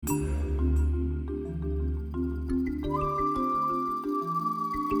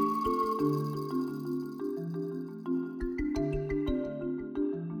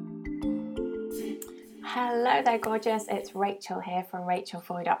Hello there, gorgeous. It's Rachel here from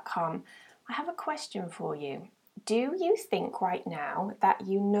rachelfoy.com. I have a question for you. Do you think right now that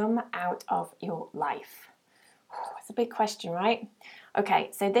you numb out of your life? It's a big question, right?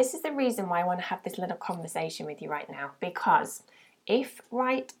 Okay, so this is the reason why I want to have this little conversation with you right now, because if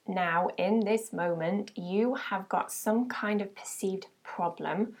right now in this moment you have got some kind of perceived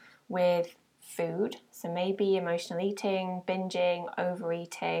problem with food, so maybe emotional eating, binging,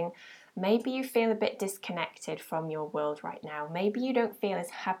 overeating, maybe you feel a bit disconnected from your world right now. Maybe you don't feel as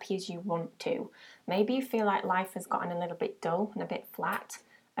happy as you want to. Maybe you feel like life has gotten a little bit dull and a bit flat.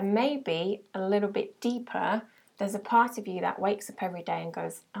 And maybe a little bit deeper, there's a part of you that wakes up every day and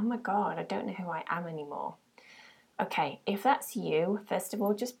goes, oh my God, I don't know who I am anymore. Okay, if that's you, first of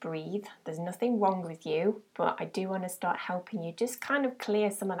all, just breathe. There's nothing wrong with you, but I do want to start helping you just kind of clear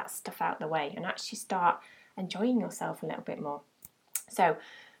some of that stuff out the way and actually start enjoying yourself a little bit more. So,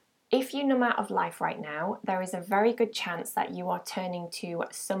 if you numb out of life right now, there is a very good chance that you are turning to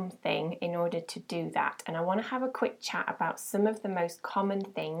something in order to do that. And I want to have a quick chat about some of the most common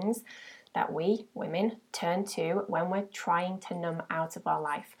things that we women turn to when we're trying to numb out of our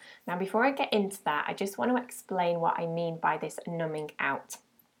life. Now, before I get into that, I just want to explain what I mean by this numbing out.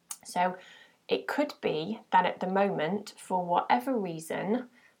 So it could be that at the moment, for whatever reason,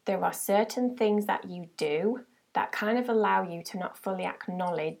 there are certain things that you do that kind of allow you to not fully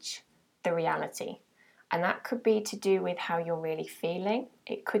acknowledge the reality. And that could be to do with how you're really feeling.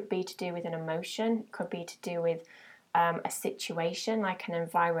 It could be to do with an emotion. It could be to do with a situation, like an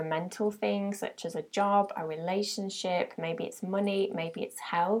environmental thing, such as a job, a relationship, maybe it's money, maybe it's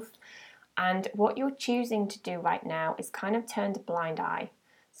health. And what you're choosing to do right now is kind of turn a blind eye.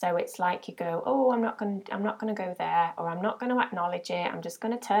 So it's like you go, oh, I'm not going to go there, or I'm not going to acknowledge it. I'm just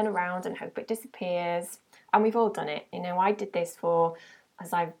going to turn around and hope it disappears. And we've all done it. You know, I did this for,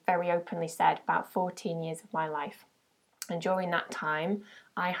 as I've very openly said, about 14 years of my life. And during that time,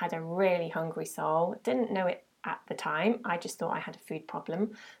 I had a really hungry soul. Didn't know it at the time. I just thought I had a food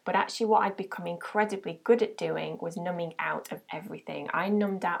problem. But actually what I'd become incredibly good at doing was numbing out of everything. I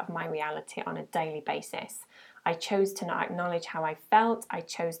numbed out of my reality on a daily basis. I chose to not acknowledge how I felt. I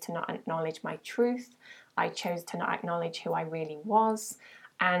chose to not acknowledge my truth. I chose to not acknowledge who I really was.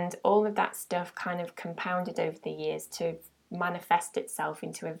 And all of that stuff kind of compounded over the years to manifest itself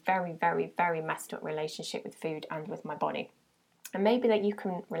into a very, very, very messed up relationship with food and with my body. And maybe that you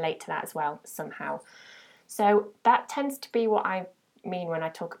can relate to that as well somehow. So that tends to be what I mean when I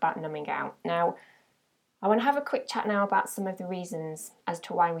talk about numbing out. Now, I want to have a quick chat now about some of the reasons as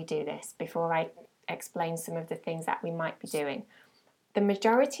to why we do this before I explain some of the things that we might be doing. The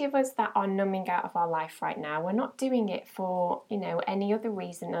majority of us that are numbing out of our life right now, we're not doing it for, any other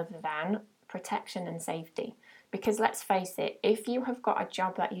reason other than protection and safety. Because let's face it, if you have got a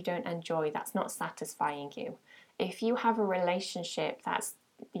job that you don't enjoy, that's not satisfying you. If you have a relationship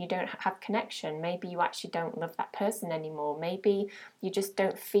you don't have connection, maybe you actually don't love that person anymore, maybe you just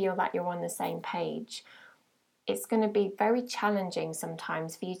don't feel that you're on the same page, it's going to be very challenging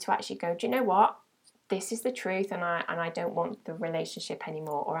sometimes for you to actually go, do you know what? This is the truth, and I don't want the relationship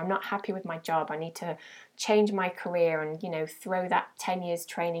anymore, or I'm not happy with my job. I need to change my career and, throw that 10 years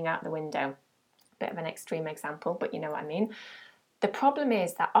training out the window. Bit of an extreme example, but you know what I mean. The problem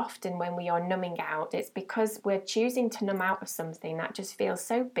is that often when we are numbing out, it's because we're choosing to numb out of something that just feels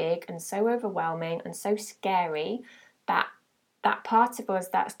so big and so overwhelming and so scary that that part of us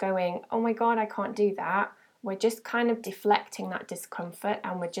that's going, oh my God, I can't do that. We're just kind of deflecting that discomfort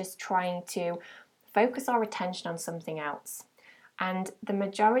and we're just trying to focus our attention on something else. And the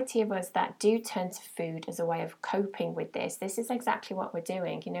majority of us that do turn to food as a way of coping with this is exactly what we're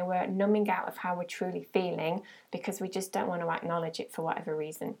doing. We're numbing out of how we're truly feeling because we just don't want to acknowledge it for whatever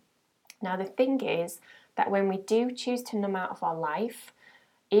reason. Now, the thing is that when we do choose to numb out of our life,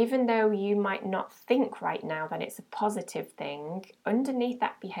 even though you might not think right now that it's a positive thing, underneath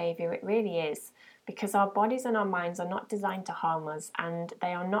that behavior, it really is. Because our bodies and our minds are not designed to harm us, and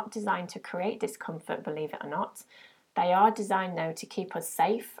they are not designed to create discomfort, believe it or not. They are designed, though, to keep us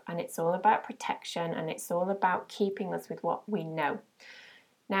safe, and it's all about protection, and it's all about keeping us with what we know.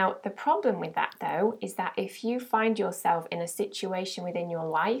 Now, the problem with that, though, is that if you find yourself in a situation within your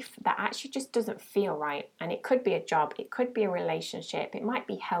life that actually just doesn't feel right, and it could be a job, it could be a relationship, it might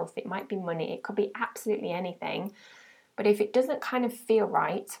be health, it might be money, it could be absolutely anything, but if it doesn't kind of feel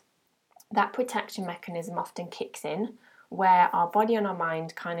right, that protection mechanism often kicks in, where our body and our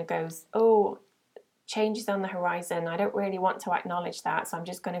mind kind of goes, oh, change is on the horizon, I don't really want to acknowledge that, so I'm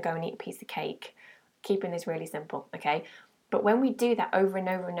just going to go and eat a piece of cake. Keeping this really simple, okay? But when we do that over and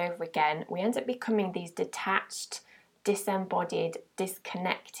over and over again, we end up becoming these detached, disembodied,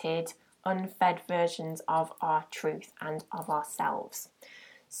 disconnected, unfed versions of our truth and of ourselves.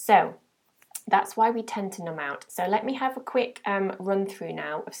 So that's why we tend to numb out. So let me have a quick run through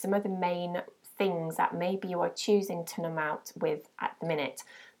now of some of the main things that maybe you are choosing to numb out with at the minute.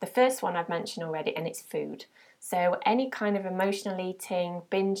 The first one I've mentioned already, and it's food. So any kind of emotional eating,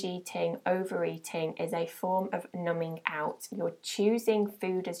 binge eating, overeating is a form of numbing out. You're choosing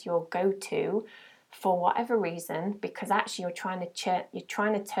food as your go-to for whatever reason, because actually you're trying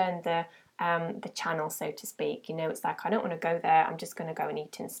to turn the channel, so to speak. You know, it's like, I don't want to go there, I'm just going to go and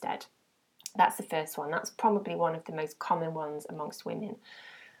eat instead. That's the first one. That's probably one of the most common ones amongst women.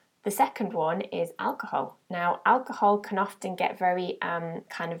 The second one is alcohol. Now, alcohol can often get very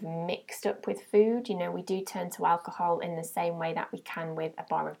kind of mixed up with food. You know, we do turn to alcohol in the same way that we can with a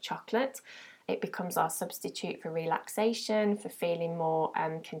bar of chocolate. It becomes our substitute for relaxation, for feeling more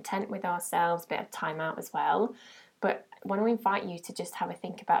content with ourselves, a bit of time out as well. But I want to invite you to just have a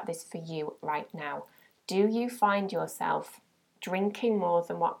think about this for you right now. Do you find yourself drinking more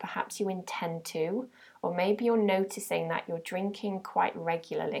than what perhaps you intend to, or maybe you're noticing that you're drinking quite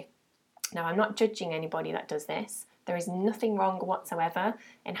regularly? Now, I'm not judging anybody that does this. There is nothing wrong whatsoever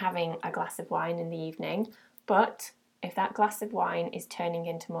in having a glass of wine in the evening, but if that glass of wine is turning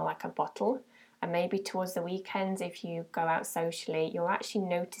into more like a bottle, and maybe towards the weekends, if you go out socially, you're actually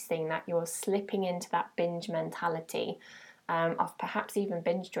noticing that you're slipping into that binge mentality of perhaps even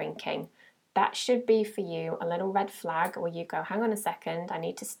binge drinking, that should be for you a little red flag where you go, hang on a second, I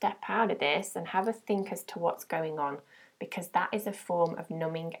need to step out of this and have a think as to what's going on, because that is a form of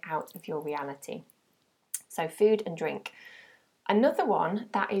numbing out of your reality. So food and drink. Another one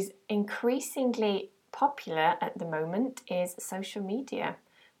that is increasingly popular at the moment is social media.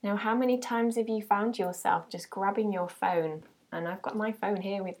 Now, how many times have you found yourself just grabbing your phone, and I've got my phone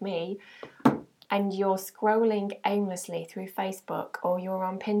here with me, and you're scrolling aimlessly through Facebook, or you're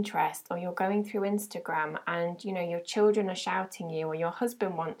on Pinterest, or you're going through Instagram, and you know your children are shouting you, or your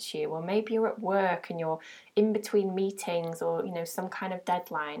husband wants you, or maybe you're at work and you're in between meetings, or you know some kind of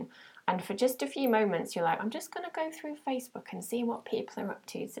deadline, and for just a few moments you're like, I'm just going to go through Facebook and see what people are up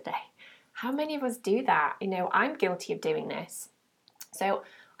to today. How many of us do that? You know, I'm guilty of doing this. So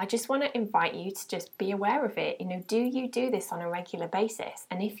I just want to invite you to just be aware of it. You know, do you do this on a regular basis?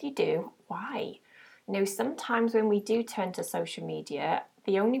 And if you do, why? You know, sometimes when we do turn to social media,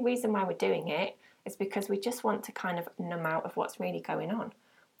 the only reason why we're doing it is because we just want to kind of numb out of what's really going on.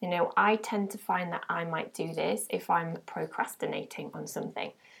 You know, I tend to find that I might do this if I'm procrastinating on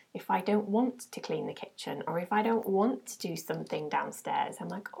something. If I don't want to clean the kitchen, or if I don't want to do something downstairs, I'm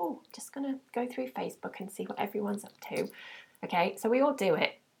like, oh, just going to go through Facebook and see what everyone's up to. Okay, so we all do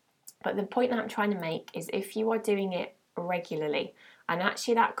it. But the point that I'm trying to make is if you are doing it regularly, and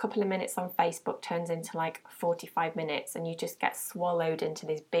actually that couple of minutes on Facebook turns into like 45 minutes and you just get swallowed into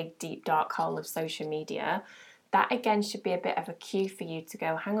this big, deep, dark hole of social media, that again should be a bit of a cue for you to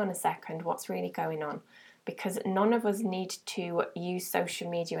go, hang on a second, what's really going on? Because none of us need to use social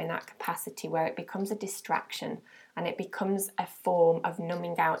media in that capacity where it becomes a distraction and it becomes a form of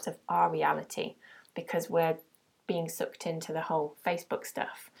numbing out of our reality because we're being sucked into the whole Facebook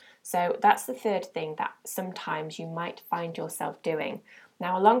stuff. So that's the third thing that sometimes you might find yourself doing.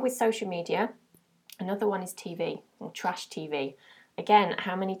 Now, along with social media, another one is TV, or trash TV. Again,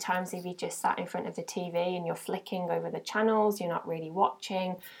 how many times have you just sat in front of the TV and you're flicking over the channels, you're not really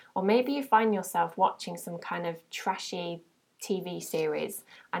watching, or maybe you find yourself watching some kind of trashy TV series,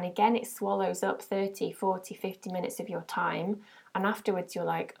 and again it swallows up 30, 40, 50 minutes of your time, and afterwards you're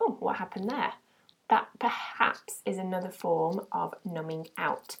like, oh, what happened there? That perhaps is another form of numbing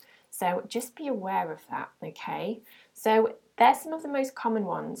out. So just be aware of that, okay? So there's some of the most common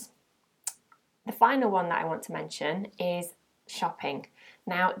ones. The final one that I want to mention is shopping.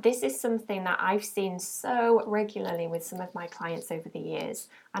 Now, this is something that I've seen so regularly with some of my clients over the years,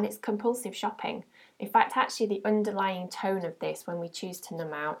 and it's compulsive shopping. In fact, actually the underlying tone of this when we choose to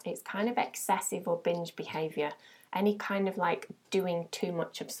numb out, it's kind of excessive or binge behavior. Any kind of like doing too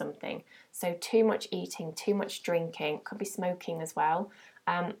much of something. So too much eating, too much drinking, could be smoking as well,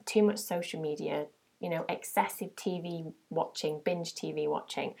 too much social media, you know, excessive TV watching, binge TV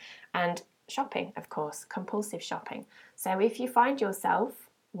watching, and shopping, of course, compulsive shopping. So if you find yourself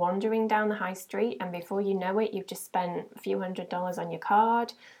wandering down the high street and before you know it, you've just spent a few $100s on your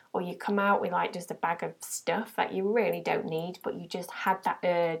card, or you come out with like just a bag of stuff that you really don't need, but you just had that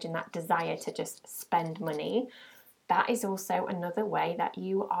urge and that desire to just spend money, that is also another way that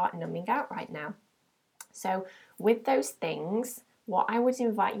you are numbing out right now. So with those things, what I would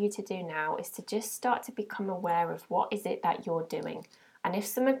invite you to do now is to just start to become aware of what is it that you're doing. And if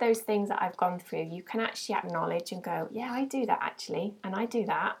some of those things that I've gone through, you can actually acknowledge and go, yeah, I do that actually, and I do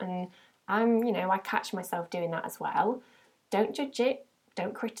that, and I catch myself doing that as well. Don't judge it,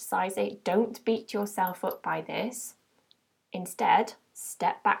 don't criticize it, don't beat yourself up by this. Instead,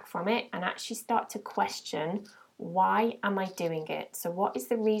 step back from it and actually start to question, why am I doing it? So what is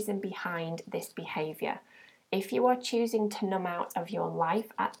the reason behind this behavior? If you are choosing to numb out of your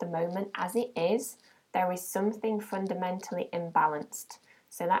life at the moment as it is, there is something fundamentally imbalanced.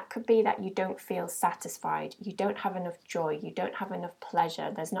 So that could be that you don't feel satisfied, you don't have enough joy, you don't have enough pleasure,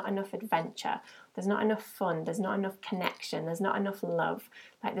 there's not enough adventure, there's not enough fun, there's not enough connection, there's not enough love.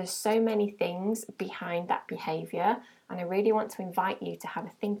 Like, there's so many things behind that behaviour, and I really want to invite you to have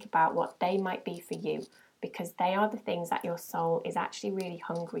a think about what they might be for you, because they are the things that your soul is actually really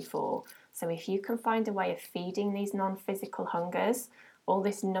hungry for. So if you can find a way of feeding these non-physical hungers, all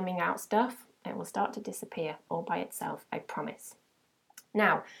this numbing out stuff, it will start to disappear all by itself, I promise.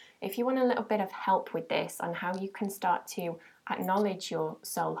 Now, if you want a little bit of help with this on how you can start to acknowledge your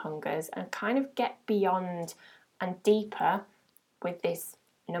soul hungers and kind of get beyond and deeper with this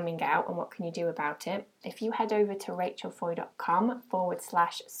numbing out and what can you do about it, if you head over to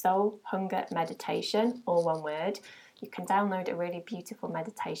rachelfoy.com/soul hunger meditation, all one word, you can download a really beautiful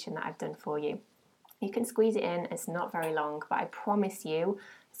meditation that I've done for you. You can squeeze it in, it's not very long, but I promise you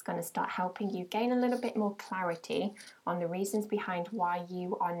it's going to start helping you gain a little bit more clarity on the reasons behind why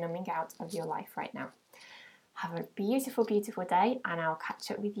you are numbing out of your life right now. Have a beautiful, beautiful day, and I'll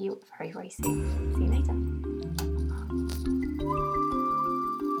catch up with you very, very soon. See you later.